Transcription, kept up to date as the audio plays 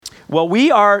Well,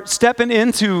 we are stepping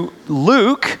into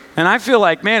Luke, and I feel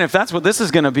like, man, if that's what this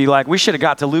is going to be like, we should have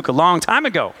got to Luke a long time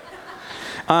ago.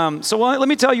 Let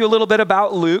me tell you a little bit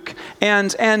about Luke.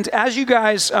 And as you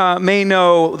guys may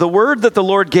know, the word that the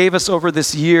Lord gave us over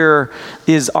this year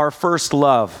is our first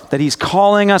love, that he's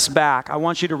calling us back. I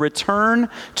want you to return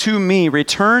to me,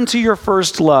 return to your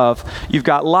first love. You've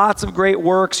got lots of great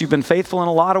works. You've been faithful in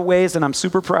a lot of ways, and I'm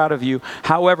super proud of you.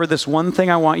 However, this one thing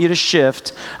I want you to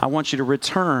shift, I want you to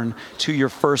return to your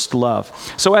first love.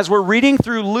 So as we're reading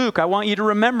through Luke, I want you to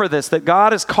remember this, that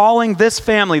God is calling this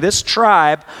family, this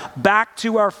tribe, back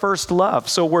to our first love.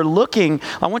 So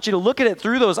I want you to look at it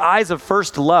through those eyes of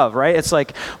first love, right? It's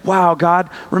like, wow,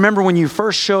 God, remember when you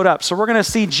first showed up. So we're going to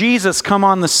see Jesus come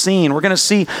on the scene. We're going to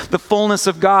see the fullness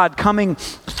of God coming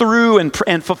through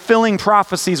and fulfilling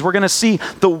prophecies. We're going to see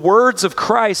the words of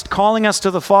Christ calling us to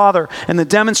the Father and the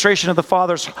demonstration of the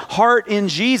Father's heart in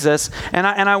Jesus. And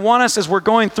I want us, as we're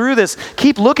going through this,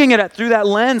 keep looking at it through that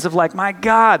lens of like, my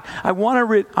God, I want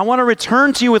to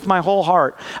return to you with my whole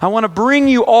heart. I want to bring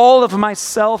you all of myself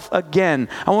again.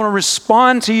 I want to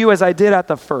respond to you as I did at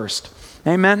the first.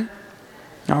 Amen?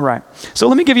 All right. So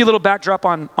let me give you a little backdrop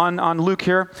on Luke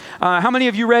here. How many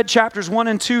of you read chapters 1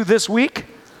 and 2 this week?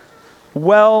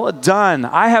 Well done.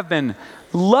 I have been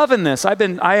loving this.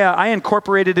 I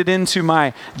incorporated it into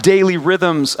my daily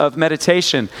rhythms of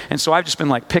meditation. And so I've just been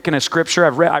like picking a scripture.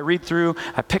 I read through,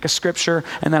 I pick a scripture,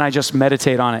 and then I just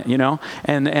meditate on it, you know?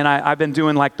 And I've been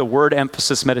doing like the word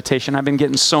emphasis meditation. I've been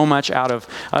getting so much out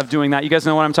of doing that. You guys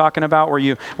know what I'm talking about? Where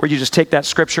you just take that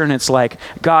scripture and it's like,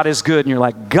 God is good. And you're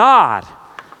like, God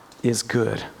is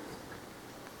good.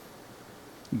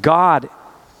 God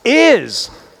is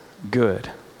good.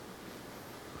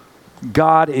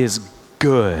 God is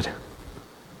good.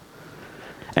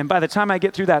 And by the time I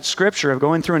get through that scripture of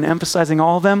going through and emphasizing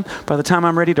all of them, by the time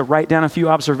I'm ready to write down a few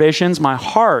observations, my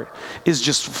heart is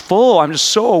just full. I'm just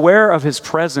so aware of his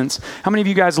presence. How many of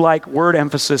you guys like word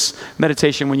emphasis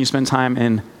meditation when you spend time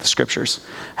in the scriptures?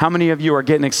 How many of you are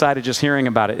getting excited just hearing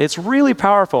about it? It's really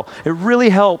powerful. It really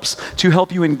helps to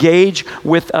help you engage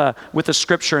with the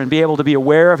scripture and be able to be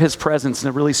aware of his presence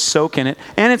and to really soak in it.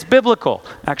 And it's biblical,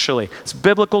 actually. It's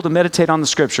biblical to meditate on the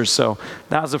scriptures. So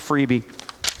that was a freebie.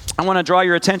 I want to draw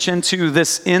your attention to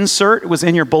this insert. It was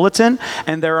in your bulletin,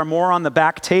 and there are more on the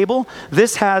back table.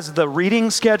 This has the reading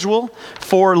schedule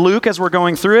for Luke as we're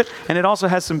going through it, and it also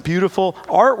has some beautiful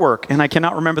artwork. And I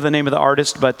cannot remember the name of the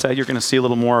artist, but you're going to see a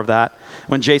little more of that.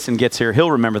 When Jason gets here,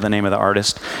 he'll remember the name of the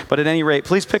artist. But at any rate,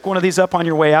 please pick one of these up on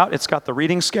your way out. It's got the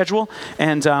reading schedule,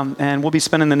 and we'll be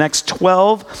spending the next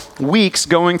 12 weeks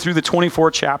going through the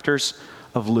 24 chapters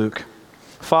of Luke.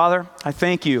 Father, I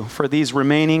thank you for these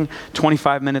remaining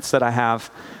 25 minutes that I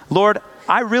have. Lord,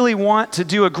 I really want to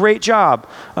do a great job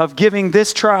of giving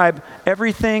this tribe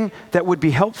everything that would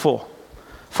be helpful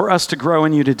for us to grow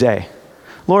in you today.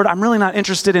 Lord, I'm really not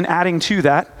interested in adding to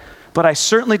that, but I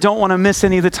certainly don't want to miss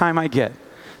any of the time I get.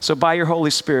 So by your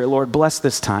Holy Spirit, Lord, bless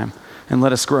this time and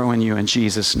let us grow in you in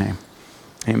Jesus' name.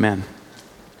 Amen.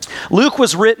 Luke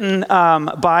was written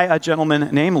by a gentleman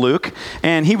named Luke,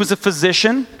 and he was a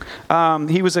physician.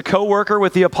 He was a co-worker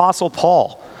with the Apostle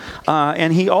Paul.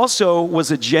 And he also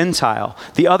was a Gentile.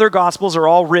 The other Gospels are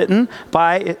all written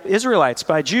by Israelites,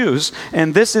 by Jews.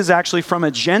 And this is actually from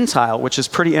a Gentile, which is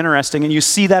pretty interesting. And you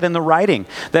see that in the writing,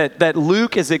 that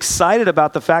Luke is excited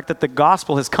about the fact that the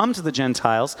Gospel has come to the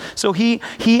Gentiles. So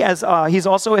he's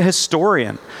also a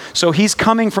historian. So he's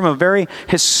coming from a very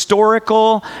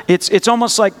historical, it's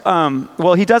almost like,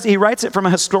 he writes it from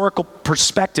a historical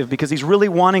perspective because he's really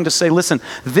wanting to say, listen,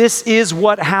 this is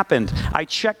what happened. I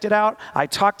checked it out. I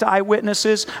talked to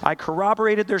eyewitnesses. I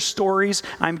corroborated their stories.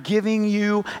 I'm giving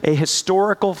you a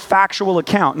historical, factual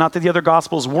account. Not that the other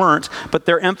Gospels weren't, but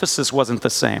their emphasis wasn't the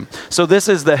same. So this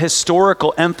is the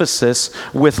historical emphasis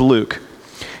with Luke.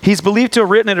 He's believed to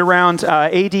have written it around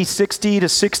AD 60 to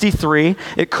 63.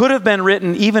 It could have been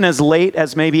written even as late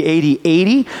as maybe AD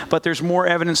 80, but there's more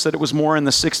evidence that it was more in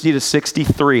the 60 to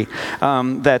 63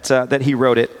 that he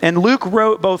wrote it. And Luke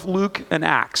wrote both Luke and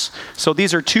Acts. So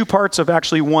these are two parts of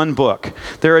actually one book.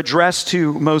 They're addressed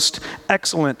to most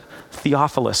excellent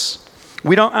Theophilus.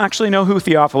 We don't actually know who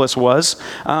Theophilus was.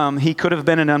 He could have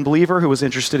been an unbeliever who was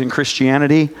interested in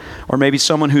Christianity, or maybe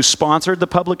someone who sponsored the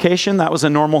publication. That was a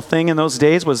normal thing in those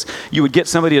days, was you would get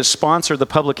somebody to sponsor the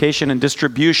publication and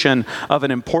distribution of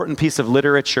an important piece of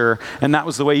literature, and that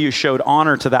was the way you showed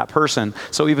honor to that person.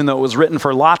 So even though it was written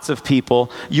for lots of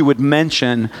people, you would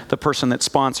mention the person that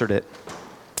sponsored it.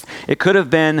 It could have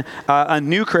been a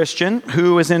new Christian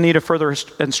who is in need of further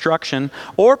instruction,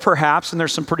 or perhaps, and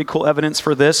there's some pretty cool evidence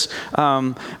for this,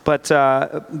 but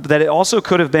that it also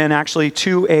could have been actually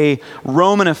to a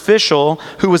Roman official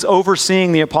who was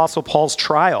overseeing the Apostle Paul's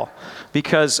trial,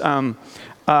 because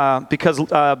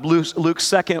Luke's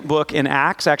second book in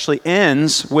Acts actually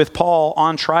ends with Paul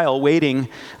on trial, waiting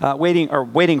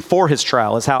for his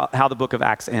trial, is how the book of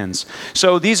Acts ends.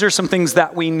 So these are some things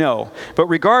that we know. But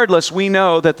regardless, we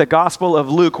know that the Gospel of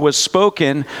Luke was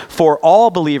spoken for all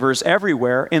believers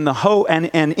everywhere in the hope and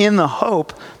in the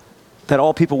hope that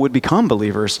all people would become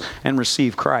believers and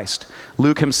receive Christ.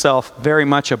 Luke himself, very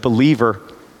much a believer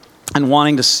and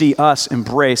wanting to see us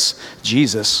embrace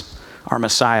Jesus, our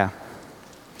Messiah.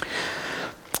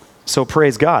 So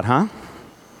praise God, huh?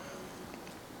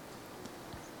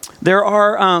 There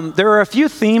are a few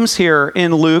themes here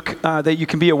in Luke that you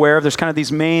can be aware of. There's kind of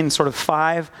these main sort of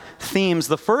 5 themes.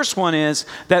 The first one is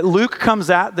that Luke comes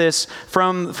at this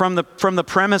from the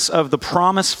premise of the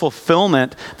promise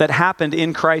fulfillment that happened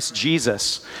in Christ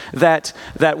Jesus. That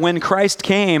when Christ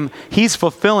came, he's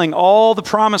fulfilling all the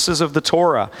promises of the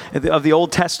Torah, of the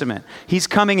Old Testament. He's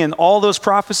coming in all those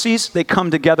prophecies, they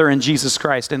come together in Jesus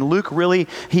Christ. And Luke really,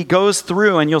 he goes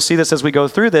through, and you'll see this as we go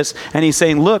through this, and he's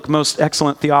saying, look, most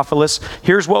excellent Theophilus,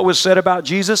 here's what was said about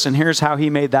Jesus, and here's how he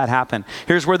made that happen.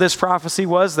 Here's where this prophecy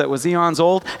was that was eons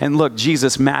old, and look,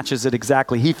 Jesus matches it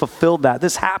exactly. He fulfilled that.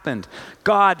 This happened.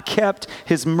 God kept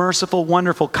his merciful,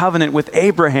 wonderful covenant with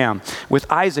Abraham, with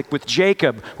Isaac, with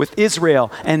Jacob, with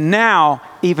Israel, and now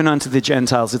even unto the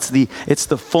Gentiles. It's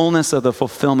the fullness of the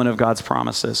fulfillment of God's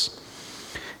promises.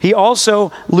 He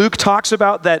also, Luke talks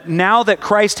about that now that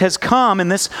Christ has come,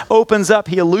 and this opens up,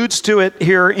 he alludes to it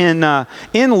here in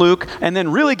Luke, and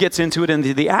then really gets into it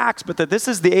into the Acts, but that this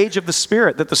is the age of the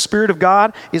Spirit, that the Spirit of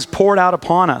God is poured out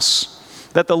upon us.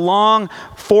 That the long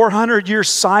 400-year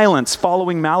silence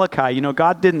following Malachi,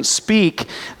 God didn't speak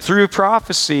through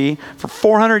prophecy for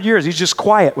 400 years. He's just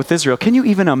quiet with Israel. Can you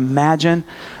even imagine?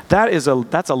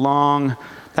 That's a long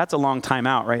time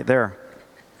out right there.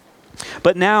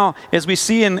 But now, as we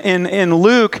see in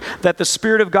Luke, that the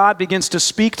Spirit of God begins to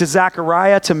speak to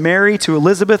Zechariah, to Mary, to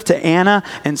Elizabeth, to Anna,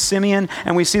 and Simeon,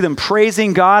 and we see them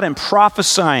praising God and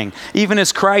prophesying, even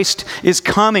as Christ is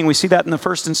coming. We see that in the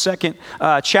first and second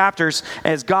chapters,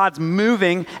 as God's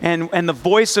moving, and the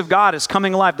voice of God is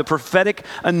coming alive. The prophetic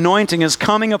anointing is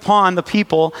coming upon the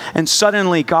people, and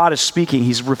suddenly God is speaking.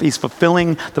 He's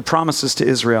fulfilling the promises to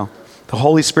Israel. The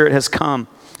Holy Spirit has come.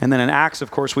 And then in Acts,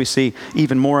 of course, we see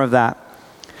even more of that.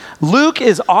 Luke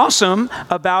is awesome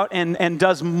about and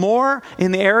does more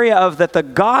in the area of that the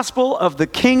gospel of the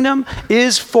kingdom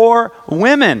is for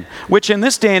women, which in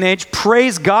this day and age,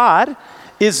 praise God,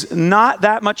 is not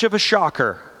that much of a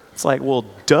shocker. It's like, well,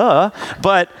 duh,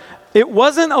 but it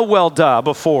wasn't a well duh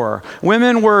before.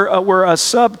 Women were a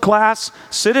subclass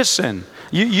citizen.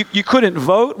 You couldn't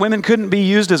vote. Women couldn't be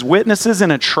used as witnesses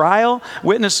in a trial.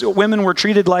 Women were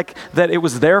treated like that it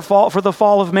was their fault for the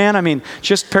fall of man. I mean,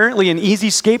 just apparently an easy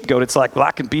scapegoat. It's like, well,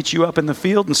 I can beat you up in the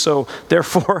field, and so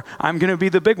therefore I'm going to be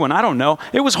the big one. I don't know.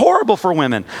 It was horrible for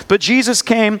women. But Jesus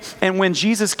came, and when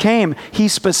Jesus came, he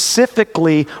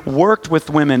specifically worked with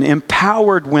women,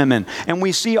 empowered women. And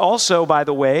we see also, by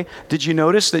the way, did you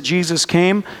notice that Jesus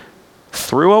came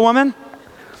through a woman?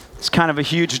 It's kind of a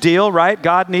huge deal, right?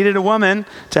 God needed a woman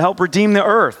to help redeem the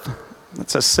earth.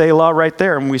 That's a Selah right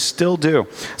there, and we still do.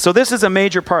 So this is a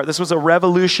major part. This was a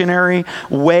revolutionary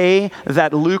way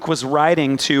that Luke was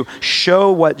writing to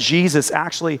show what Jesus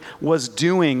actually was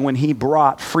doing when he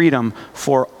brought freedom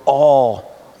for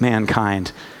all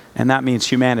mankind. And that means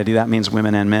humanity. That means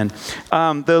women and men.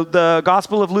 The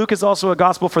Gospel of Luke is also a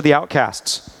gospel for the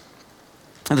outcasts.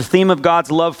 The theme of God's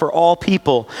love for all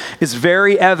people is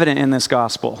very evident in this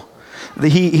gospel.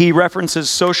 He references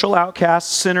social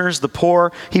outcasts, sinners, the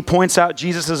poor. He points out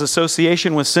Jesus'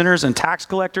 association with sinners and tax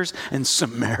collectors and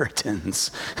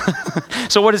Samaritans.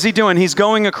 So what is he doing? He's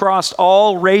going across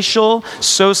all racial,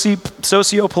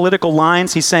 socio-political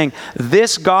lines. He's saying,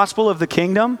 this gospel of the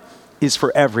kingdom is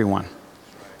for everyone.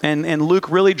 And Luke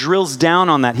really drills down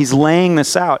on that. He's laying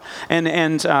this out,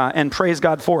 and praise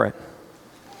God for it.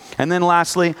 And then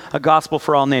lastly, a gospel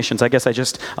for all nations. I guess I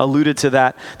just alluded to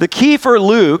that. The key for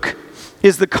Luke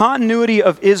is the continuity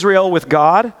of Israel with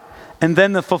God, and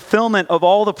then the fulfillment of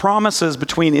all the promises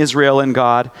between Israel and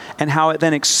God, and how it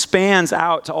then expands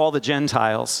out to all the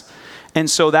Gentiles. And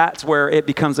so that's where it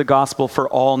becomes a gospel for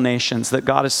all nations, that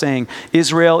God is saying,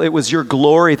 Israel, it was your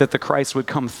glory that the Christ would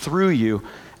come through you,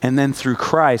 and then through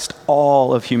Christ,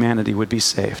 all of humanity would be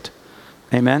saved.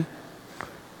 Amen?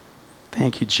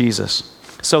 Thank you, Jesus.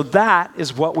 So that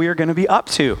is what we are going to be up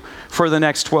to for the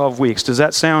next 12 weeks. Does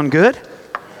that sound good?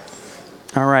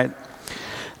 All right.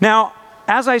 Now,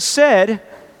 as I said,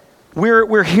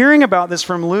 we're hearing about this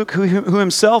from Luke, who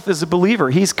himself is a believer.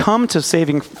 He's come to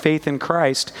saving faith in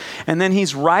Christ, and then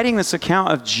he's writing this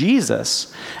account of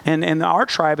Jesus. And our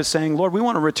tribe is saying, Lord, we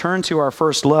want to return to our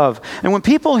first love. And when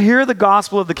people hear the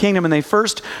gospel of the kingdom and they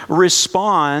first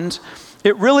respond,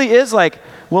 it really is like,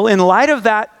 well, in light of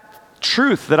that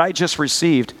truth that I just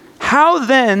received, how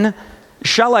then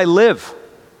shall I live?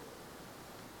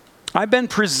 I've been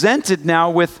presented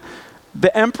now with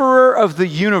the emperor of the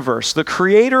universe, the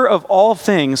creator of all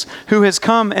things, who has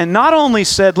come and not only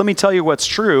said, let me tell you what's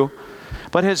true,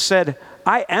 but has said,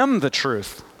 I am the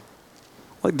truth.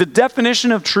 Like the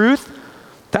definition of truth,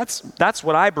 that's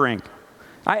what I bring.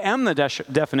 I am the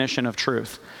definition of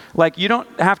truth. Like you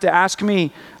don't have to ask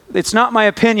me, it's not my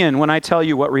opinion when I tell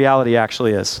you what reality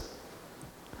actually is.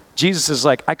 Jesus is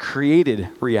like, I created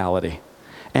reality,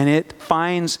 and it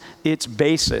finds its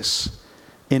basis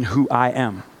in who I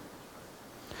am.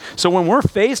 So when we're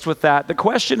faced with that, the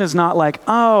question is not like,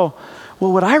 oh,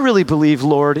 well, what I really believe,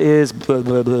 Lord, is blah,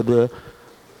 blah, blah, blah.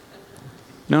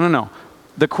 No.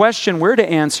 The question we're to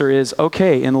answer is,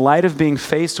 okay, in light of being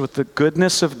faced with the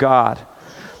goodness of God,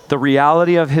 the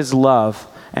reality of his love,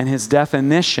 and his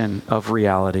definition of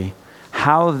reality,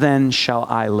 how then shall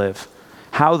I live?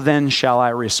 How then shall I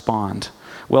respond?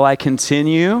 Will I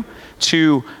continue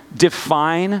to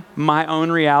define my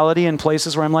own reality in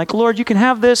places where I'm like, Lord, you can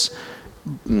have this,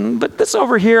 but this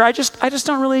over here, I just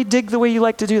don't really dig the way you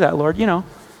like to do that, Lord, you know.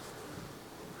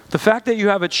 The fact that you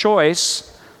have a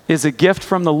choice is a gift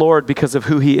from the Lord because of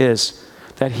who he is,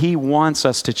 that he wants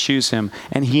us to choose him.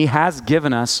 And he has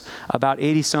given us about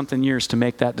 80-something years to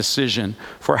make that decision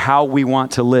for how we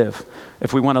want to live.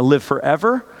 If we want to live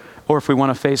forever or if we want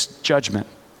to face judgment.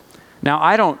 Now,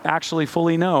 I don't actually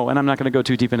fully know, and I'm not going to go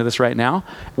too deep into this right now,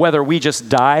 whether we just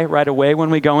die right away when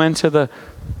we go into the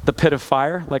pit of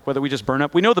fire, like whether we just burn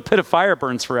up. We know the pit of fire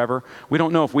burns forever. We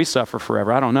don't know if we suffer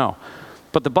forever. I don't know.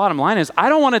 But the bottom line is, I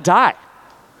don't want to die,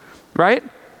 right?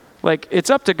 Like, it's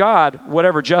up to God,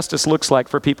 whatever justice looks like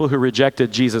for people who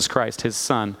rejected Jesus Christ, his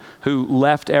son, who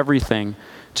left everything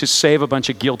to save a bunch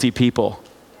of guilty people.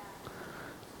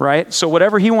 Right? So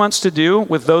whatever he wants to do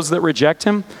with those that reject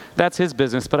him, that's his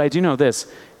business. But I do know this.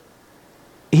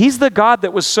 He's the God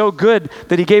that was so good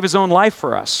that he gave his own life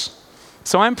for us.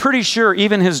 So I'm pretty sure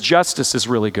even his justice is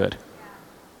really good.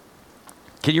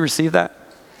 Can you receive that?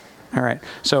 All right.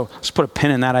 So let's put a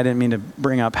pin in that. I didn't mean to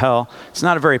bring up hell. It's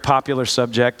not a very popular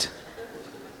subject.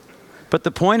 But the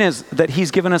point is that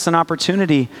he's given us an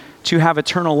opportunity to have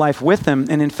eternal life with him.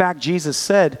 And in fact, Jesus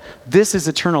said, this is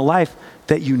eternal life,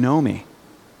 that you know me.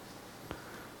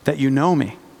 That you know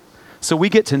me. So we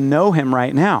get to know him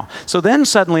right now. So then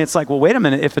suddenly it's like, well, wait a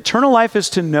minute. If eternal life is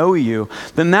to know you,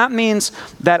 then that means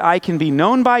that I can be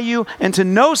known by you, and to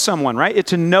know someone, right?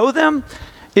 To know them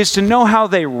is to know how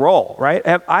they roll, right?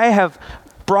 I have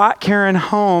brought Karen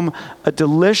home a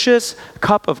delicious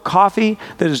cup of coffee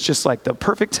that is just like the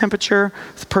perfect temperature,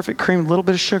 the perfect cream, a little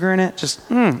bit of sugar in it, just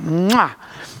mwah.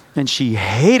 And she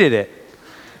hated it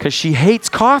because she hates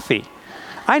coffee.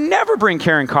 I never bring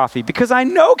Karen coffee because I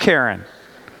know Karen.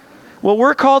 Well,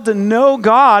 we're called to know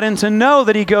God and to know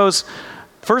that he goes,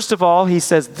 first of all, he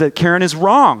says that Karen is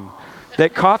wrong,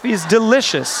 that coffee is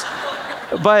delicious.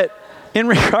 But in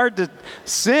regard to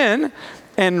sin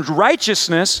and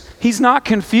righteousness, he's not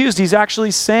confused. He's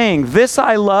actually saying, this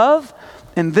I love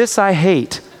and this I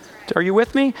hate. Are you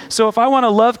with me? So if I want to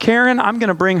love Karen, I'm going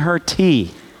to bring her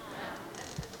tea.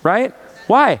 Right?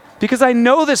 Why? Because I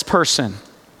know this person.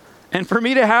 And for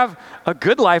me to have a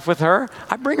good life with her,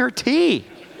 I bring her tea.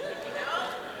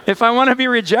 If I want to be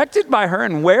rejected by her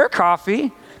and wear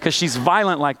coffee, because she's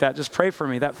violent like that, just pray for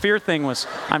me. That fear thing was,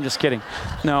 I'm just kidding.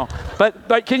 No.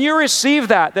 But can you receive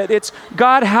that? That it's,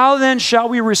 God, how then shall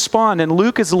we respond? And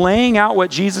Luke is laying out what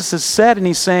Jesus has said, and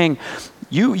he's saying,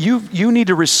 you need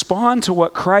to respond to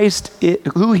what Christ,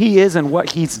 who he is and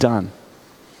what he's done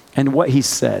and what he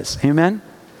says. Amen?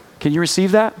 Can you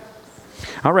receive that?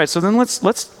 All right, so then let's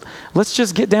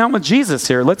just get down with Jesus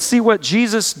here. Let's see what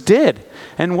Jesus did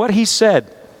and what he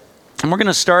said. And we're going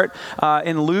to start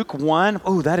in Luke 1.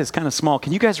 Oh, that is kind of small.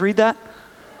 Can you guys read that?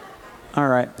 All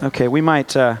right. Okay, we might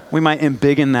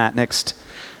embiggen that next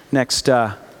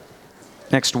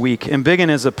week. Embiggen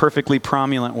is a perfectly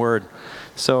prominent word.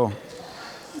 So,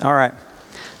 all right.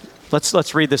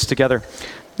 Let's read this together.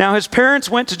 Now his parents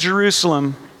went to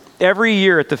Jerusalem every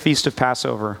year at the feast of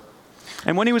Passover.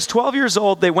 And when he was 12 years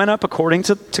old, they went up according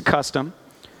to custom.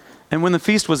 And when the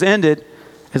feast was ended,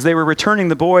 as they were returning,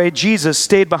 the boy, Jesus,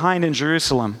 stayed behind in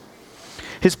Jerusalem.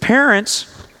 His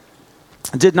parents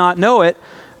did not know it,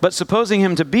 but supposing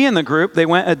him to be in the group, they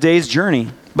went a day's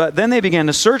journey. But then they began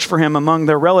to search for him among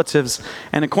their relatives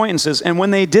and acquaintances. And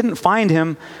when they didn't find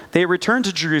him, they returned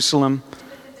to Jerusalem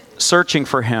searching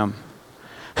for him.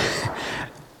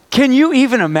 Can you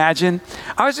even imagine?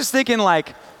 I was just thinking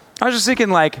like,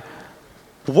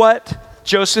 what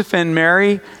Joseph and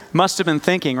Mary must have been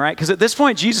thinking, right? Because at this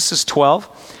point, Jesus is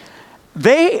 12.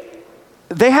 They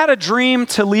had a dream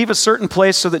to leave a certain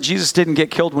place so that Jesus didn't get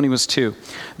killed when he was 2.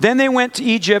 Then they went to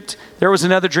Egypt. There was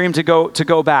another dream to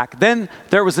go back. Then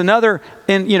there was another,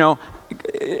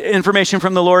 information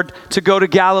from the Lord to go to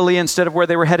Galilee instead of where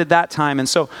they were headed that time. And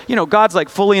so, God's like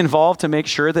fully involved to make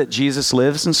sure that Jesus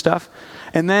lives and stuff.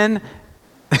 And then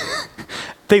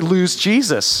they lose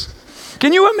Jesus.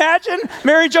 Can you imagine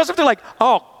Mary and Joseph? They're like,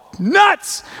 oh,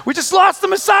 nuts. We just lost the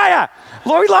Messiah.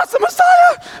 Lord, we lost the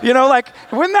Messiah.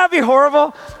 Wouldn't that be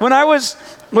horrible?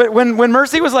 When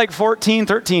Mercy was like 13,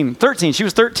 she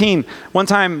was 13. One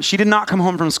time she did not come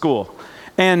home from school.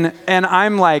 And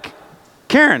I'm like,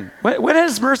 Karen, when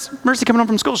is Mercy coming home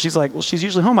from school? She's like, well, she's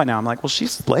usually home by now. I'm like, well,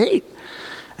 she's late.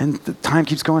 And the time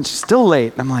keeps going. She's still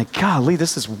late. I'm like, golly,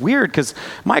 this is weird because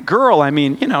my girl,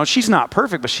 she's not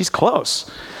perfect, but she's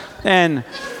close. And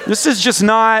this is just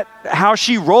not how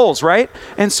she rolls, right?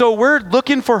 And so we're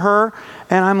looking for her,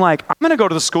 and I'm like, I'm going to go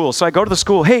to the school. So I go to the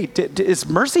school. Hey, is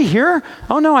Mercy here?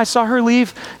 Oh, no, I saw her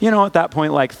leave, at that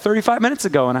point, like 35 minutes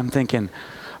ago. And I'm thinking,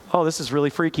 oh, this is really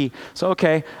freaky. So,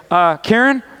 okay,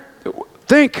 Karen,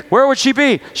 where would she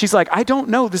be? She's like, I don't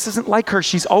know. This isn't like her.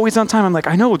 She's always on time. I'm like,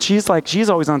 I know. She's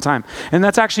always on time. And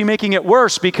that's actually making it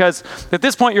worse because at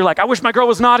this point you're like, I wish my girl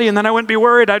was naughty and then I wouldn't be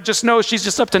worried. I'd just know she's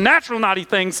just up to natural naughty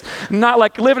things, not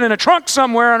like living in a trunk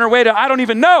somewhere on her way to, I don't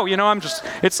even know.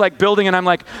 It's like building and I'm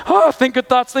like, oh, think good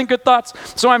thoughts.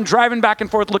 So I'm driving back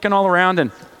and forth looking all around.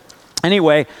 And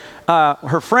anyway,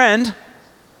 her friend,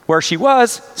 where she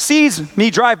was, sees me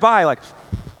drive by like,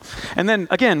 and then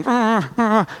again,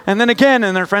 and then again,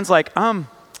 and their friend's like,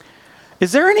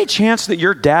 is there any chance that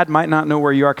your dad might not know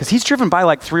where you are? Because he's driven by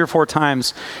like 3 or 4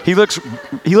 times. He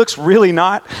looks really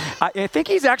not. I think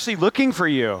he's actually looking for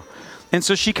you. And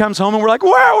so she comes home and we're like,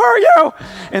 where were you?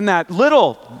 And that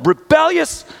little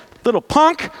rebellious little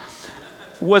punk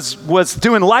was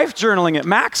doing life journaling at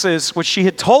Max's, which she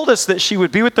had told us that she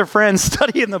would be with her friends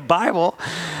studying the Bible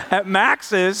at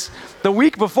Max's the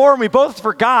week before, and we both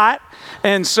forgot.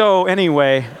 And so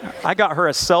anyway, I got her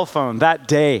a cell phone that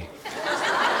day.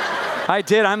 I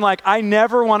did. I'm like, I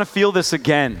never want to feel this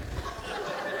again.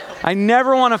 I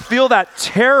never want to feel that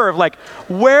terror of like,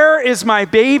 where is my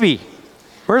baby?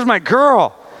 Where's my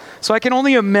girl? So I can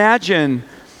only imagine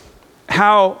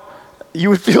how you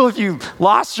would feel if you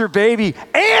lost your baby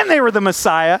and they were the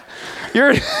Messiah.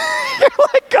 You're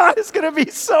like, God is going to be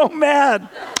so mad.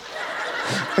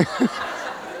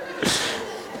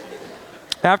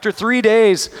 After 3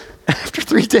 days,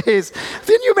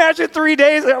 didn't you imagine 3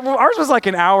 days? Ours was like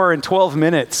an hour and 12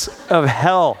 minutes of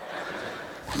hell.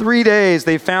 3 days,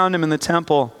 they found him in the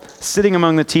temple, sitting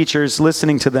among the teachers,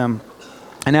 listening to them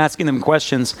and asking them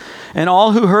questions. And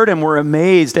all who heard him were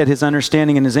amazed at his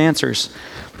understanding and his answers.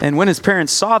 And when his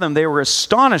parents saw them, they were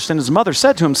astonished. And his mother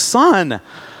said to him, Son,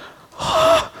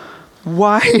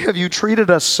 why have you treated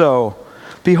us so?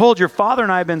 Behold, your father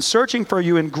and I have been searching for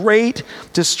you in great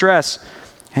distress.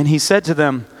 And he said to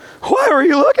them, why were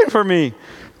you looking for me?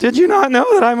 Did you not know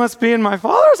that I must be in my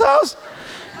father's house?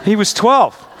 He was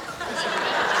 12.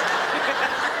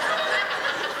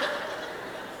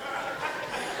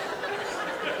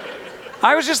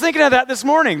 I was just thinking of that this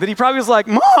morning, that he probably was like,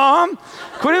 Mom,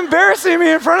 quit embarrassing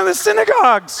me in front of the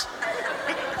synagogues.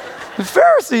 The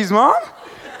Pharisees, Mom.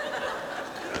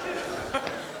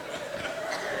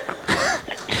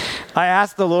 I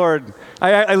asked the Lord,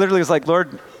 I literally was like,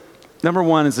 Lord, number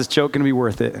one, is this joke going to be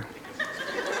worth it?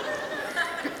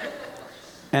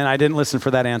 And I didn't listen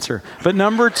for that answer. But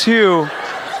number two,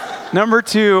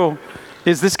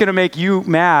 is this going to make you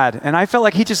mad? And I felt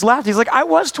like he just laughed. He's like, I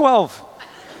was 12,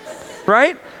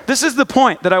 right? This is the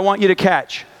point that I want you to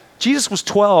catch. Jesus was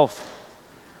 12.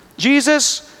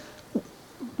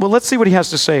 Well, let's see what he has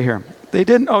to say here. He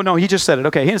just said it.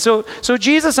 Okay. So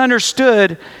Jesus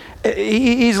understood,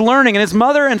 he's learning, and his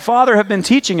mother and father have been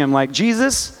teaching him, like,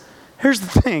 Jesus, here's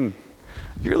the thing.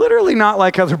 You're literally not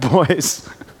like other boys.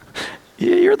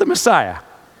 You're the Messiah.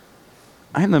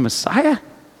 I'm the Messiah?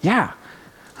 Yeah.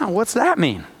 Oh, what's that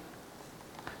mean?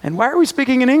 And why are we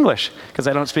speaking in English? Because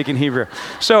I don't speak in Hebrew.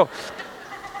 So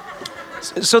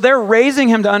they're raising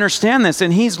him to understand this,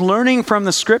 and he's learning from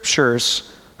the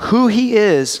scriptures who he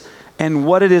is and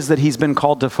what it is that he's been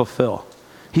called to fulfill.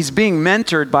 He's being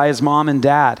mentored by his mom and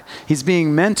dad. He's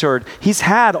being mentored. He's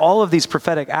had all of these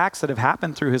prophetic acts that have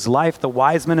happened through his life. The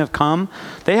wise men have come.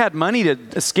 They had money to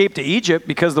escape to Egypt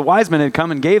because the wise men had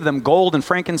come and gave them gold and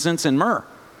frankincense and myrrh.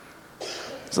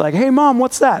 It's like, hey, Mom,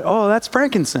 what's that? Oh, that's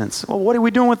frankincense. Well, what are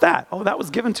we doing with that? Oh, that was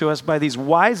given to us by these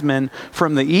wise men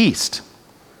from the East.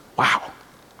 Wow.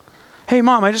 Hey,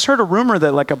 Mom, I just heard a rumor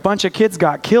that like a bunch of kids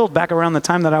got killed back around the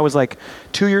time that I was like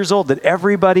 2 years old, that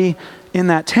everybody in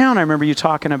that town, I remember you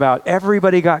talking about,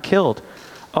 everybody got killed.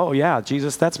 Oh, yeah,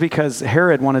 Jesus, that's because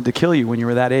Herod wanted to kill you when you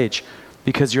were that age,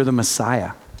 because you're the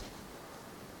Messiah.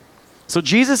 So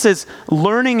Jesus is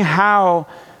learning how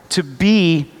to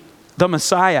be the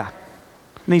Messiah.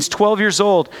 And he's 12 years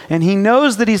old, and he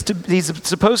knows that he's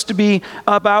supposed to be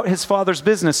about his Father's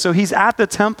business. So he's at the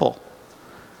temple,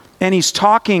 and he's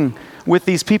talking with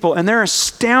these people, and they're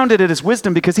astounded at his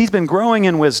wisdom because he's been growing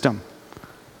in wisdom.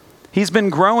 He's been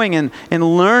growing and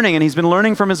learning, and he's been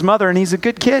learning from his mother, and he's a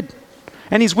good kid.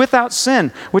 And he's without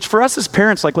sin, which for us as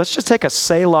parents, like, let's just take a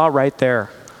Selah right there.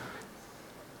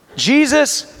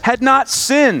 Jesus had not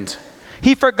sinned.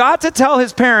 He forgot to tell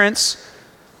his parents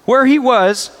where he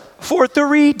was for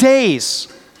 3 days.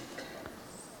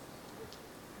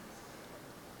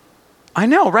 I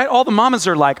know, right? All the mamas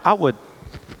are like,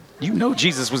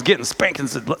 Jesus was getting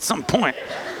spankings at some point,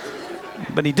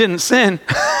 but he didn't sin.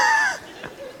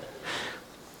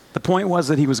 The point was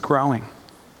that he was growing.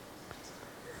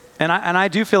 And I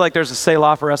do feel like there's a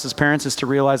Selah for us as parents, is to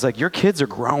realize, like, your kids are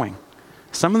growing.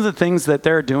 Some of the things that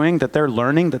they're doing, that they're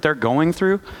learning, that they're going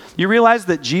through, you realize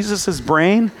that Jesus'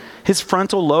 brain, his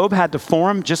frontal lobe had to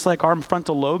form just like our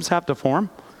frontal lobes have to form.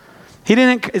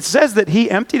 It says that he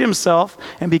emptied himself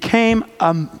and became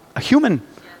a human,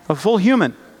 a full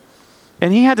human.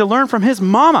 And he had to learn from his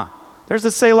mama. There's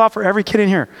a Selah for every kid in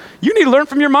here. You need to learn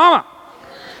from your mama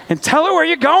and tell her where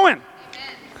you're going.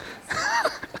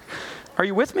 Are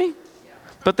you with me?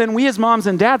 But then we as moms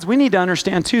and dads, we need to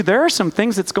understand too, there are some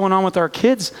things that's going on with our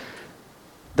kids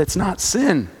that's not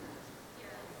sin.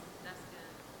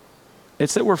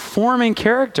 It's that we're forming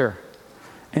character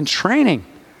and training.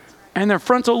 And their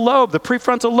frontal lobe, the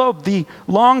prefrontal lobe, the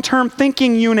long-term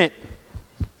thinking unit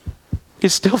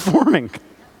is still forming.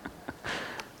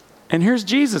 And here's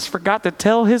Jesus, forgot to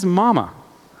tell his mama.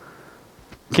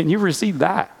 Can you receive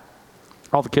that?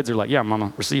 All the kids are like, yeah,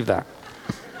 Mama, receive that.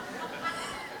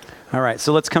 All right,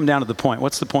 so let's come down to the point.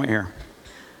 What's the point here?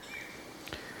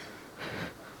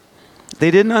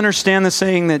 They didn't understand the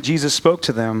saying that Jesus spoke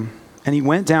to them, and he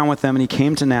went down with them, and he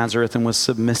came to Nazareth and was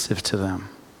submissive to them.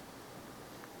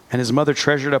 And his mother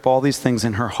treasured up all these things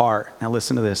in her heart. Now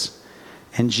listen to this.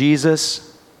 And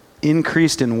Jesus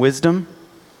increased in wisdom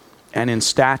and in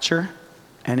stature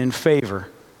and in favor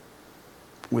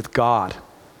with God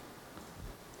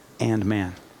and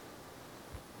man.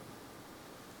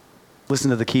 Listen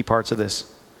to the key parts of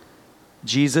this.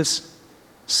 Jesus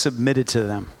submitted to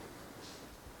them.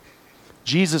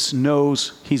 Jesus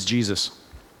knows he's Jesus.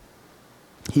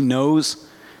 He knows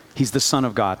he's the Son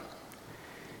of God.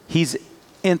 He's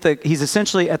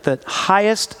essentially at the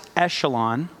highest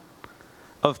echelon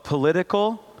of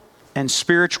political and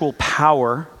spiritual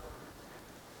power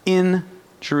in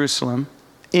Jerusalem,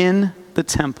 in the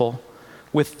temple,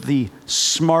 with the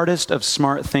smartest of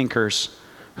smart thinkers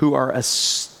who are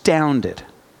astounded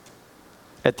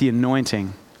at the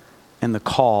anointing and the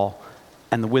call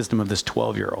and the wisdom of this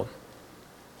 12-year-old.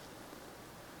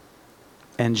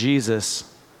 And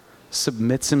Jesus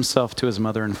submits himself to his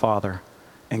mother and father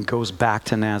and goes back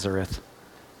to Nazareth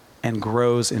and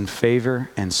grows in favor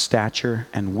and stature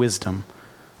and wisdom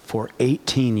for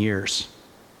 18 years.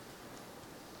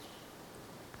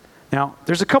 Now,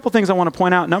 there's a couple things I want to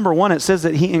point out. Number one, it says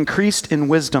that he increased in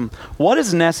wisdom. What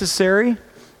is necessary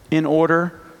in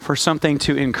order for something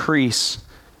to increase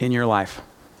in your life?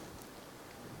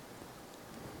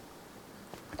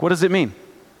 What does it mean?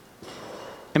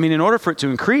 I mean, in order for it to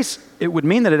increase, it would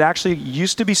mean that it actually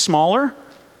used to be smaller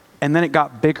and then it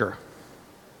got bigger.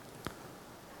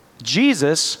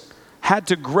 Jesus had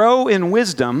to grow in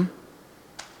wisdom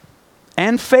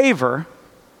and favor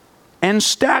and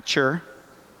stature,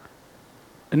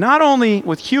 not only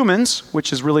with humans,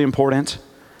 which is really important,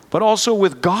 but also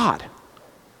with God.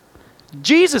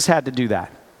 Jesus had to do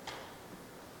that.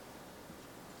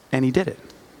 And he did it.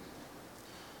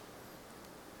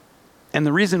 And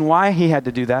the reason why he had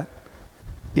to do that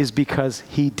is because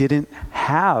he didn't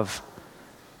have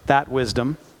that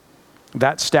wisdom,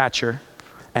 that stature,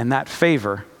 and that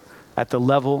favor at the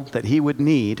level that he would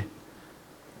need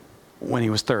when he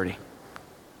was 30.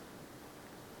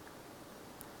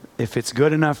 If it's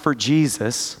good enough for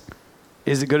Jesus,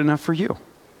 is it good enough for you?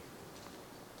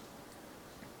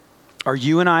 Are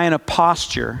you and I in a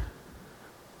posture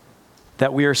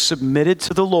that we are submitted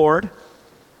to the Lord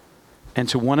and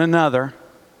to one another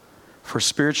for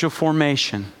spiritual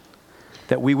formation,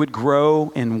 that we would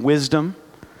grow in wisdom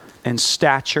and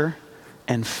stature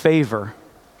and favor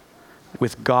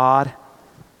with God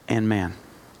and man?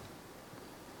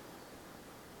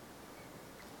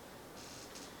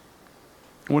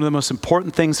 One of the most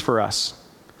important things for us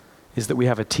is that we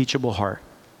have a teachable heart.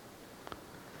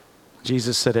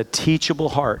 Jesus said, a teachable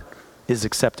heart is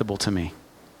acceptable to me.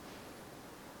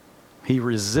 He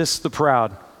resists the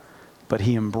proud, but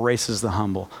he embraces the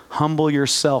humble. Humble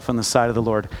yourself in the sight of the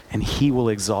Lord, and he will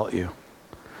exalt you.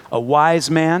 A wise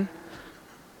man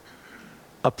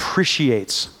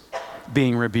appreciates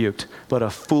being rebuked, but a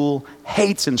fool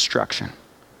hates instruction.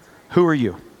 Who are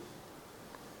you?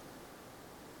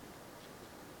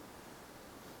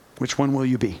 Which one will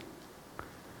you be?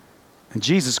 And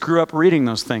Jesus grew up reading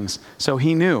those things, so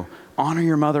he knew, honor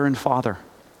your mother and father.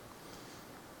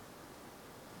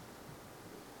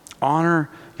 Honor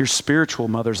your spiritual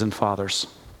mothers and fathers.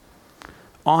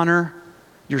 Honor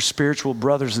your spiritual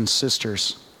brothers and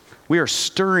sisters. We are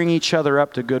stirring each other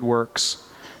up to good works.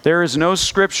 There is no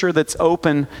scripture that's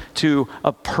open to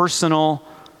a personal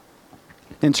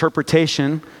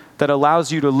interpretation that allows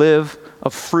you to live a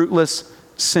fruitless,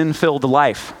 sin-filled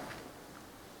life.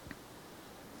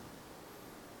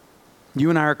 You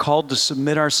and I are called to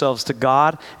submit ourselves to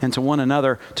God and to one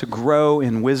another to grow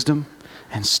in wisdom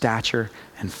and stature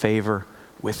and favor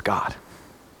with God.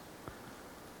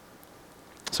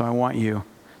 So I want you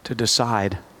to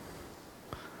decide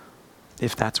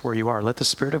if that's where you are. Let the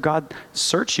Spirit of God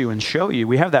search you and show you.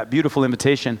 We have that beautiful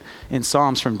invitation in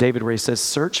Psalms from David where he says,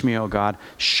 search me, O God.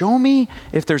 Show me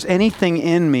if there's anything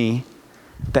in me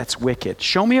that's wicked.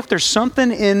 Show me if there's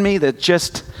something in me that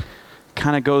just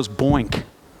kind of goes boink.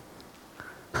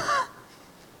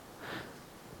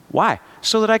 Why?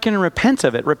 So that I can repent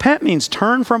of it. Repent means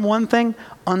turn from one thing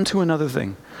unto another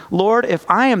thing. Lord, if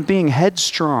I am being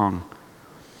headstrong,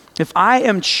 if I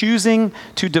am choosing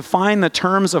to define the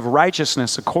terms of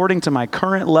righteousness according to my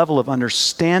current level of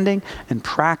understanding and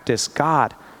practice,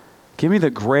 God, give me the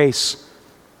grace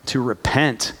to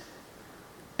repent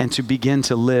and to begin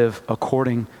to live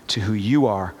according to who you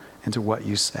are and to what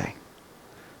you say.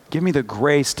 Give me the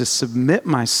grace to submit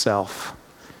myself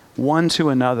one to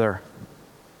another.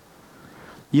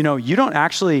 You know, you don't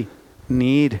actually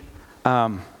need, how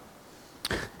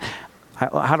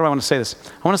do I want to say this?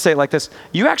 I want to say it like this.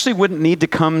 You actually wouldn't need to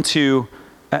come to,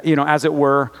 as it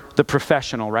were, the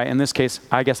professional, right? In this case,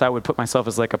 I guess I would put myself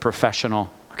as like a professional,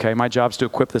 okay? My job is to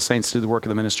equip the saints to do the work of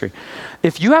the ministry.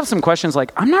 If you have some questions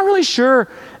like, I'm not really sure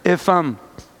if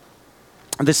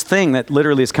this thing that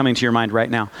literally is coming to your mind right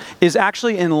now is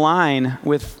actually in line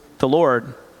with the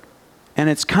Lord, and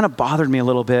it's kind of bothered me a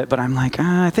little bit, but I'm like,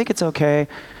 I think it's okay.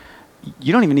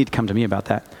 You don't even need to come to me about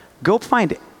that. Go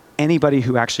find anybody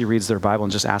who actually reads their Bible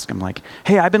and just ask them like,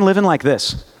 hey, I've been living like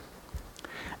this.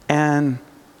 And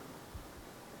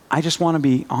I just want to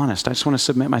be honest. I just want to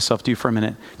submit myself to you for a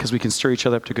minute because we can stir each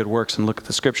other up to good works and look at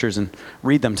the scriptures and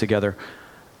read them together.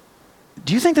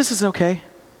 Do you think this is okay?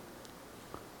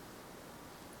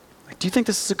 Do you think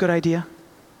this is a good idea?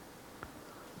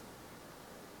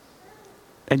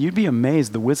 And you'd be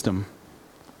amazed the wisdom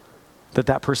that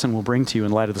that person will bring to you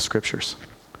in light of the scriptures.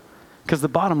 Because the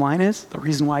bottom line is, the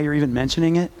reason why you're even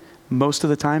mentioning it most of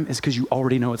the time is because you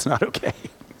already know it's not okay.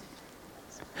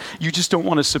 You just don't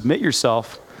want to submit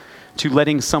yourself to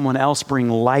letting someone else bring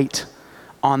light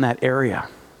on that area.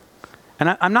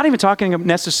 And I'm not even talking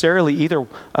necessarily either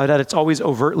that it's always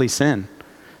overtly sin.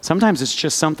 Sometimes it's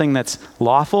just something that's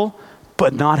lawful,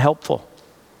 but not helpful.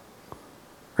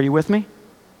 Are you with me?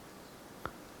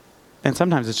 And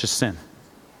sometimes it's just sin.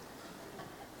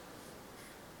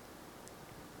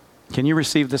 Can you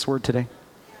receive this word today?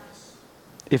 Yes.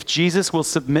 If Jesus will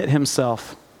submit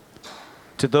himself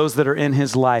to those that are in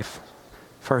his life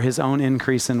for his own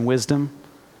increase in wisdom,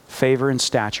 favor, and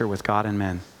stature with God and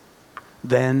men,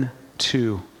 then we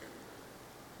too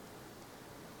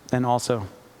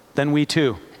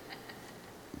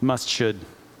should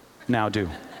now do.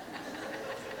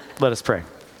 Let us pray.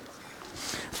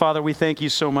 Father, we thank you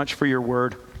so much for your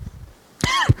word.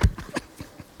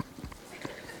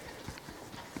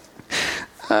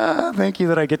 Thank you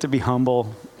that I get to be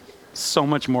humble so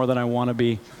much more than I want to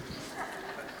be.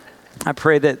 I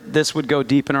pray that this would go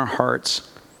deep in our hearts.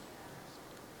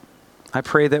 I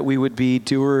pray that we would be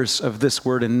doers of this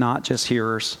word and not just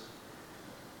hearers.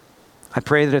 I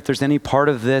pray that if there's any part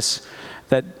of this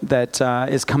that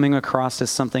is coming across as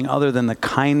something other than the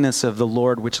kindness of the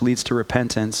Lord, which leads to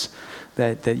repentance,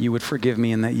 that you would forgive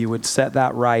me and that you would set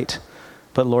that right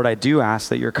But Lord, I do ask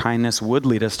that your kindness would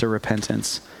lead us to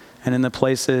repentance. And in the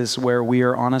places where we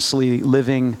are honestly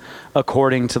living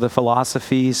according to the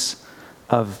philosophies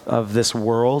of this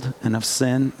world and of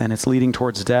sin, and it's leading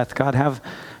towards death, God,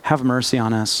 have mercy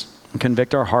on us and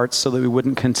convict our hearts so that we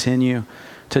wouldn't continue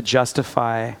to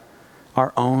justify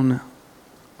our own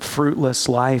fruitless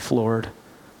life, Lord.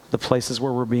 The places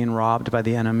where we're being robbed by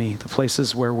the enemy, the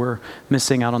places where we're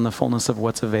missing out on the fullness of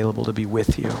what's available to be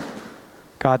with you.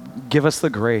 God, give us the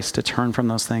grace to turn from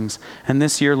those things. And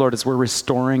this year, Lord, as we're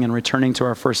restoring and returning to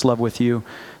our first love with you,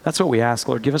 that's what we ask,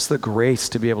 Lord. Give us the grace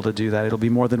to be able to do that. It'll be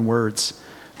more than words,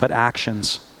 but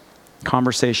actions,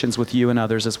 conversations with you and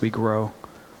others as we grow.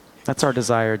 That's our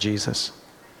desire, Jesus.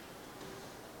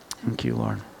 Thank you,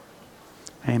 Lord.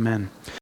 Amen.